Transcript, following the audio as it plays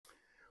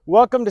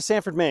Welcome to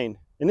Sanford, Maine.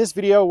 In this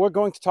video, we're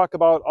going to talk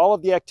about all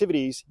of the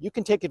activities you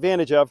can take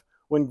advantage of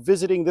when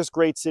visiting this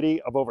great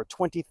city of over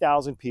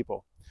 20,000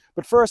 people.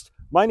 But first,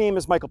 my name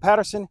is Michael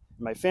Patterson,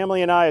 and my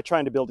family and I are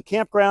trying to build a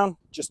campground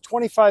just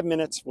 25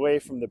 minutes away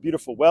from the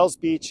beautiful Wells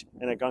Beach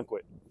in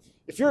Ogunquit.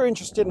 If you're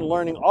interested in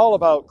learning all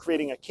about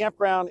creating a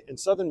campground in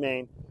southern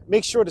Maine,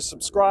 make sure to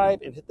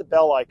subscribe and hit the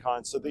bell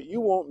icon so that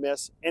you won't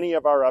miss any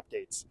of our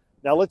updates.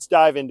 Now let's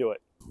dive into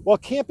it. While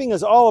camping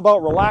is all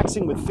about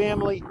relaxing with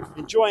family,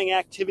 enjoying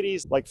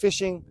activities like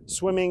fishing,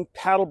 swimming,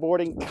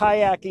 paddleboarding,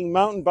 kayaking,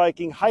 mountain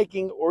biking,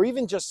 hiking, or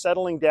even just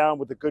settling down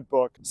with a good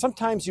book,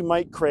 sometimes you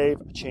might crave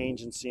a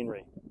change in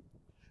scenery.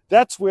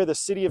 That's where the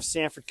city of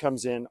Sanford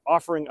comes in,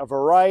 offering a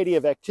variety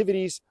of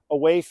activities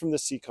away from the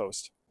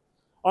seacoast.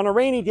 On a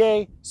rainy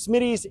day,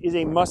 Smitty's is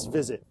a must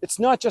visit. It's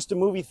not just a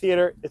movie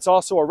theater, it's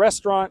also a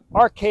restaurant,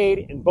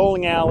 arcade, and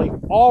bowling alley,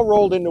 all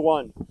rolled into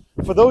one.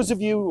 For those of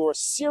you who are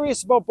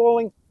serious about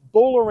bowling,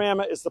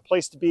 Bowlerama is the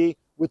place to be,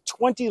 with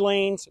 20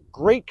 lanes,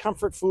 great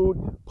comfort food,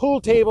 pool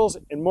tables,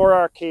 and more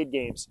arcade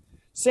games.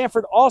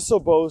 Sanford also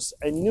boasts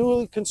a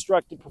newly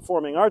constructed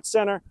performing arts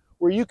center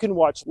where you can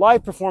watch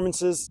live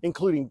performances,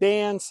 including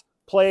bands,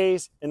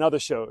 plays, and other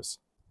shows.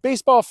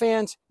 Baseball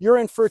fans, you're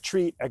in for a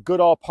treat at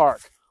Goodall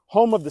Park,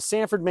 home of the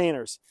Sanford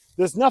Mainers.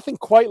 There's nothing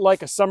quite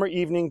like a summer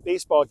evening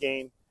baseball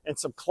game and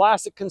some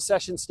classic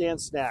concession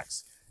stand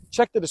snacks.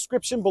 Check the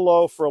description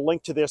below for a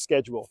link to their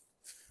schedule.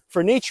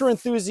 For nature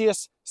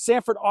enthusiasts,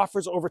 Sanford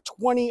offers over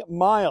 20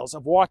 miles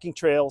of walking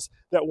trails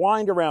that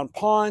wind around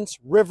ponds,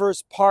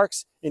 rivers,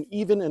 parks, and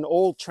even an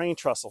old train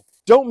trestle.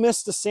 Don't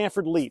miss the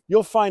Sanford Leap.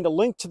 You'll find a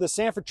link to the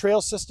Sanford Trail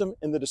System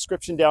in the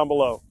description down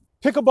below.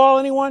 Pickleball,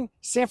 anyone?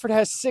 Sanford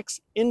has 6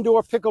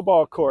 indoor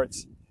pickleball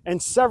courts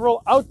and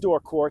several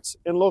outdoor courts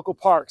in local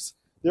parks.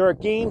 There are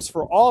games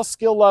for all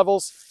skill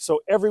levels,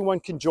 so everyone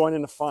can join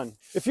in the fun.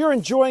 If you're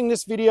enjoying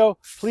this video,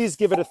 please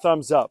give it a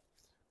thumbs up.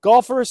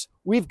 Golfers,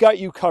 we've got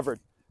you covered.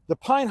 The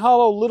Pine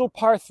Hollow Little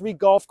Par 3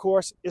 golf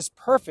course is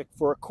perfect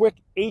for a quick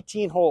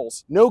 18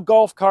 holes. No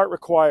golf cart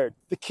required.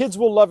 The kids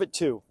will love it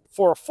too.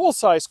 For a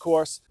full-size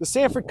course, the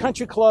Sanford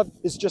Country Club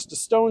is just a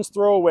stone's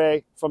throw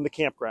away from the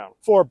campground.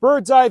 For a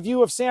bird's eye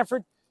view of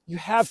Sanford, you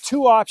have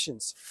 2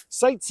 options: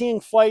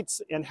 sightseeing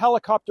flights and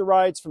helicopter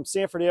rides from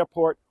Sanford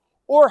Airport,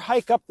 or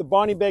hike up the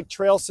Bonnybeg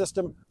Trail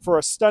System for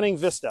a stunning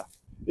vista.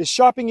 Is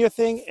shopping your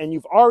thing and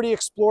you've already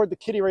explored the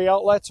Kitty Ray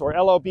Outlets or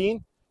L.L.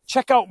 Bean?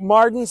 Check out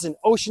Martin's and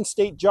Ocean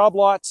State job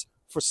lots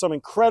for some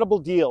incredible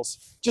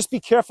deals. Just be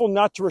careful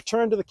not to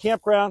return to the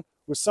campground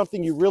with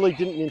something you really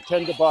didn't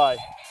intend to buy.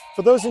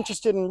 For those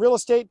interested in real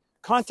estate,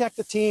 contact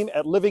the team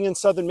at Living in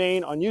Southern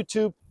Maine on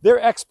YouTube.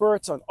 They're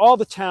experts on all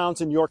the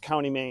towns in York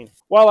County, Maine.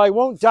 While I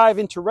won't dive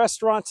into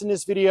restaurants in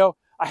this video,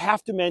 I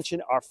have to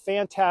mention our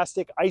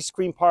fantastic ice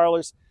cream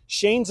parlors,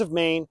 Shane's of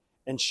Maine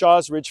and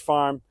Shaw's Ridge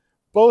Farm.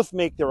 Both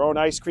make their own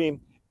ice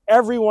cream.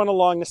 Everyone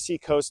along the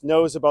seacoast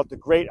knows about the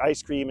great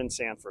ice cream in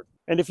Sanford.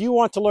 And if you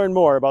want to learn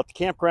more about the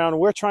campground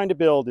we're trying to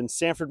build in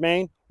Sanford,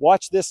 Maine,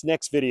 watch this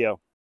next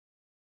video.